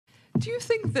Do you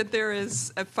think that there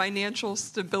is a financial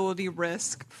stability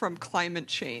risk from climate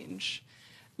change?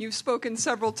 You've spoken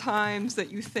several times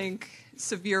that you think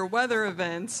severe weather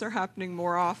events are happening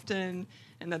more often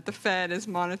and that the Fed is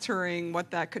monitoring what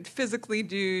that could physically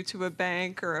do to a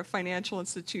bank or a financial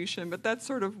institution, but that's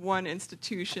sort of one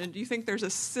institution. Do you think there's a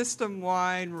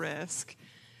system-wide risk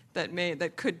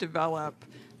that could develop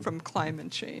from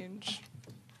climate change?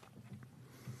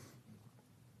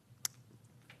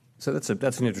 So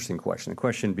that's an interesting question. The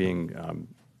question being,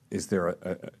 is there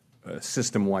a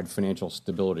system-wide financial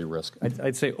stability risk?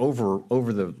 I'd say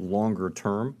over the longer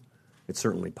term, it's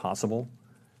certainly possible,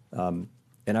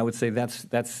 and I would say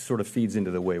that sort of feeds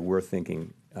into the way we're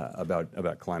thinking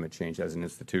about climate change as an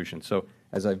institution. So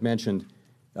as I've mentioned,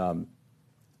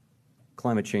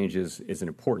 climate change is an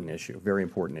important issue, very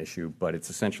important issue, but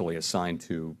it's essentially assigned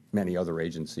to many other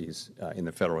agencies in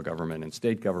the federal government and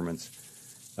state governments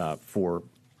for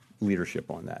leadership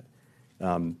on that.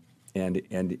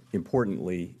 And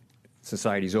importantly,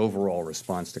 society's overall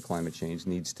response to climate change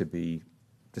needs to be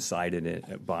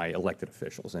decided by elected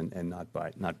officials and not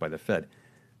by the Fed.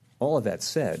 All of that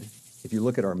said, if you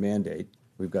look at our mandate,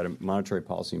 we've got a monetary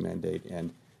policy mandate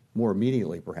and more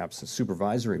immediately perhaps a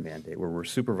supervisory mandate where we're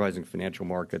supervising financial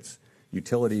markets,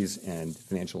 utilities and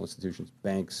financial institutions,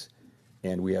 banks,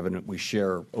 and we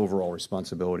share overall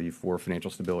responsibility for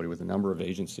financial stability with a number of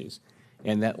agencies.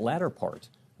 And that latter part,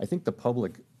 I think the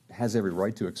public has every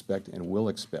right to expect and will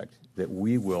expect that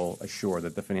we will assure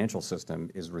that the financial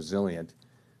system is resilient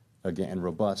and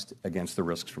robust against the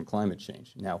risks from climate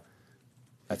change. Now,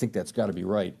 I think that's got to be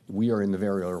right. We are in the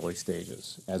very early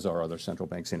stages, as are other central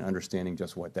banks, in understanding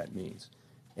just what that means.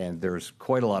 And there's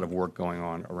quite a lot of work going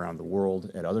on around the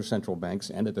world at other central banks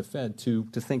and at the Fed to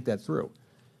think that through.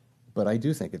 But I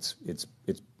do think it's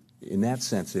in that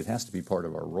sense it has to be part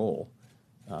of our role,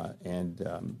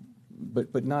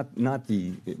 but not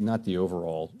the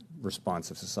overall response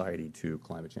of society to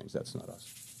climate change. That's not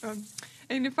us.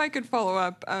 And if I could follow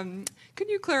up, could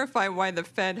you clarify why the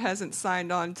Fed hasn't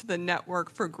signed on to the network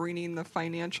for greening the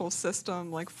financial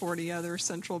system like 40 other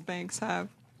central banks have?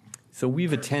 So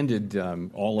we've attended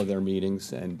all of their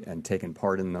meetings and taken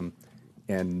part in them,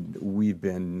 and we've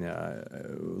been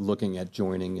looking at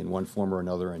joining in one form or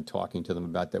another and talking to them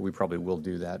about that. We probably will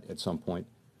do that at some point.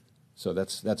 So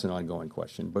that's an ongoing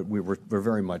question, but we're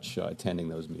very much attending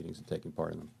those meetings and taking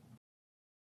part in them.